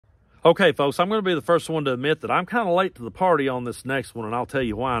Okay, folks, I'm going to be the first one to admit that I'm kind of late to the party on this next one, and I'll tell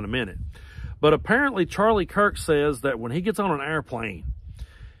you why in a minute. But apparently Charlie Kirk says that when he gets on an airplane,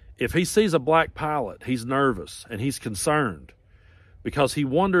 if he sees a black pilot, he's nervous and he's concerned because he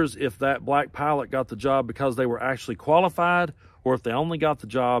wonders if that black pilot got the job because they were actually qualified or if they only got the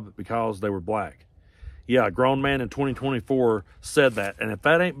job because they were black. Yeah, a grown man in 2024 said that. And if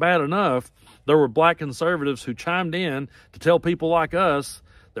that ain't bad enough, there were black conservatives who chimed in to tell people like us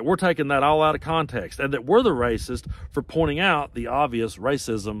that we're taking that all out of context and that we're the racist for pointing out the obvious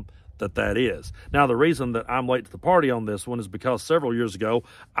racism that is. Now, the reason that I'm late to the party on this one is because several years ago,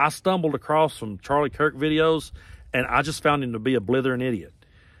 I stumbled across some Charlie Kirk videos and I just found him to be a blithering idiot.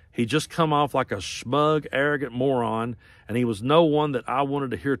 He just come off like a smug, arrogant moron, and he was no one that I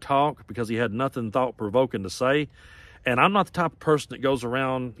wanted to hear talk because he had nothing thought-provoking to say. And I'm not the type of person that goes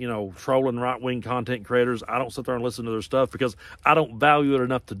around, you know, trolling right-wing content creators. I don't sit there and listen to their stuff because I don't value it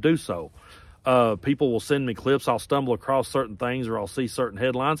enough to do so. People will send me clips. I'll stumble across certain things or I'll see certain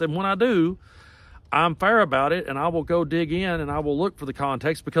headlines. And when I do, I'm fair about it and I will go dig in and I will look for the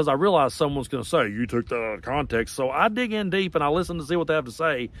context because I realize someone's going to say, you took that out of context. So I dig in deep and I listen to see what they have to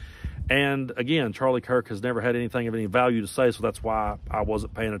say. And again, Charlie Kirk has never had anything of any value to say, so that's why I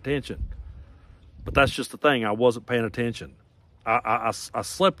wasn't paying attention. But that's just the thing. I wasn't paying attention. I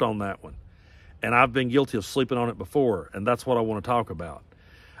slept on that one. And I've been guilty of sleeping on it before. And that's what I want to talk about.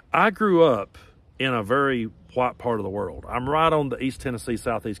 I grew up in a very white part of the world. I'm right on the East Tennessee,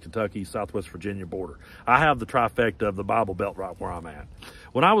 Southeast Kentucky, Southwest Virginia border. I have the trifecta of the Bible Belt right where I'm at.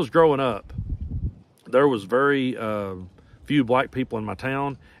 When I was growing up, there was very few black people in my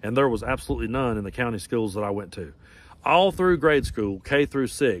town. And there was absolutely none in the county schools that I went to. All through grade school, K through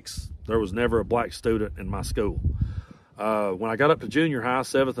 6, there was never a black student in my school. When I got up to junior high,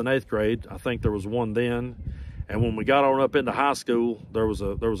 7th and 8th grade, I think there was one then. And when we got on up into high school, there was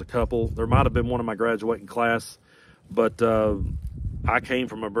a couple. There might have been one in my graduating class, but I came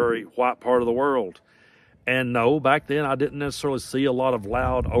from a very white part of the world. And no, back then I didn't necessarily see a lot of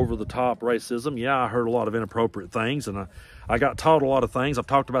loud, over-the-top racism. Yeah, I heard a lot of inappropriate things, and I got taught a lot of things. I've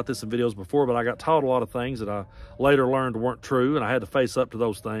talked about this in videos before, but I got taught a lot of things that I later learned weren't true, and I had to face up to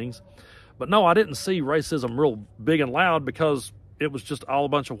those things. But no, I didn't see racism real big and loud because it was just all a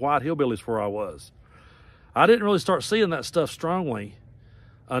bunch of white hillbillies where I was. I didn't really start seeing that stuff strongly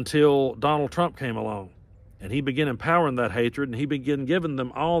until Donald Trump came along, and he began empowering that hatred, and he began giving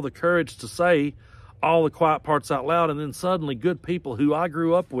them all the courage to say all the quiet parts out loud, and then suddenly good people who I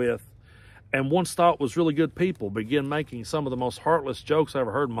grew up with and once thought was really good people began making some of the most heartless jokes I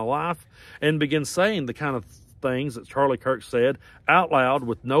ever heard in my life and began saying the kind of things that Charlie Kirk said out loud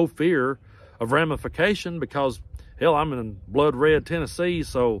with no fear of ramification because, hell, I'm in blood red Tennessee,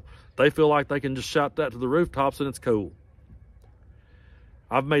 so they feel like they can just shout that to the rooftops and it's cool.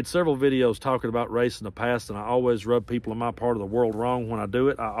 I've made several videos talking about race in the past, and I always rub people in my part of the world wrong when I do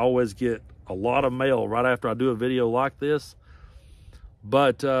it. I always get a lot of mail right after I do a video like this.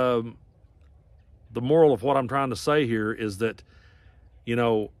 But the moral of what I'm trying to say here is that, you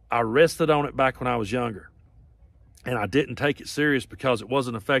know, I rested on it back when I was younger. And I didn't take it serious because it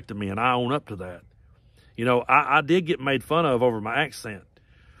wasn't affecting me, and I own up to that. You know, I did get made fun of over my accent.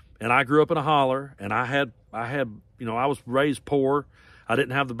 And I grew up in a holler, and I had, you know, I was raised poor. I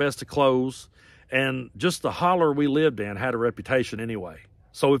didn't have the best of clothes. And just the holler we lived in had a reputation anyway.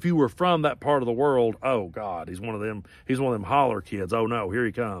 So if you were from that part of the world, oh God, he's one of them holler kids. Oh no, here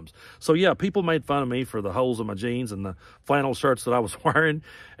he comes. So yeah, people made fun of me for the holes in my jeans and the flannel shirts that I was wearing.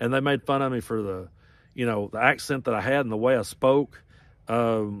 And they made fun of me for the, you know, the accent that I had and the way I spoke.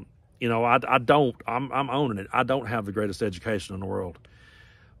 You know, I'm owning it. I don't have the greatest education in the world.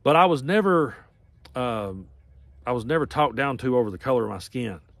 But I was never talked down to over the color of my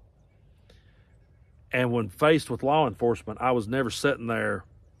skin. And when faced with law enforcement, I was never sitting there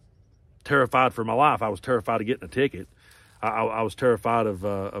terrified for my life. I was terrified of getting a ticket. I was terrified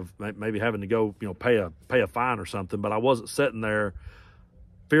of maybe having to go, you know, pay a fine or something. But I wasn't sitting there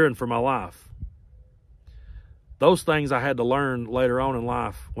fearing for my life. Those things I had to learn later on in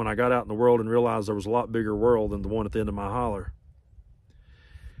life when I got out in the world and realized there was a lot bigger world than the one at the end of my holler.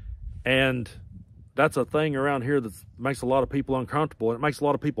 And that's a thing around here that makes a lot of people uncomfortable. And it makes a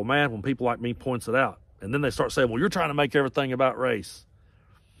lot of people mad when people like me points it out. And then they start saying, well, you're trying to make everything about race.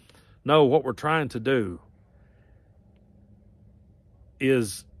 No, what we're trying to do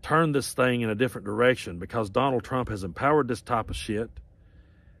is turn this thing in a different direction because Donald Trump has empowered this type of shit.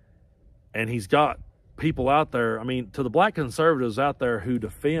 And he's got people out there, I mean, to the black conservatives out there who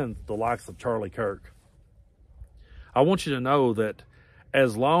defend the likes of Charlie Kirk, I want you to know that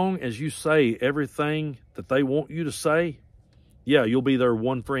as long as you say everything that they want you to say, Yeah, you'll be their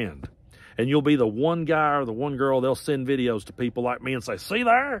one friend. And you'll be the one guy or the one girl they'll send videos to people like me and say, see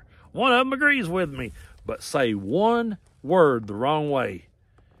there? One of them agrees with me. But say one word the wrong way,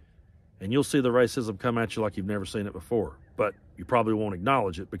 and you'll see the racism come at you like you've never seen it before. But you probably won't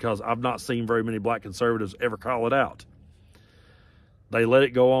acknowledge it because I've not seen very many black conservatives ever call it out. They let it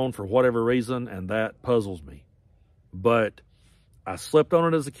go on for whatever reason, and that puzzles me. But I slept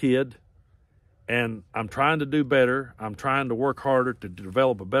on it as a kid, and I'm trying to do better. I'm trying to work harder to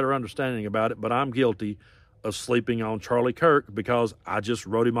develop a better understanding about it, but I'm guilty of sleeping on Charlie Kirk because I just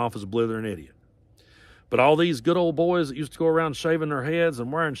wrote him off as a blithering idiot. But all these good old boys that used to go around shaving their heads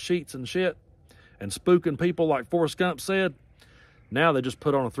and wearing sheets and shit and spooking people like Forrest Gump said, now they just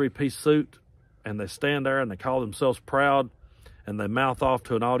put on a three-piece suit and they stand there and they call themselves proud and they mouth off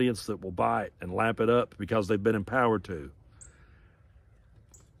to an audience that will buy it and lap it up because they've been empowered to.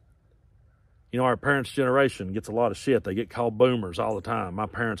 You know, our parents' generation gets a lot of shit. They get called boomers all the time. My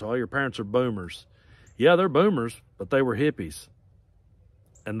parents, oh, your parents are boomers. Yeah, they're boomers, but they were hippies.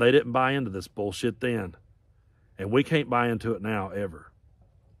 And they didn't buy into this bullshit then. And we can't buy into it now, ever.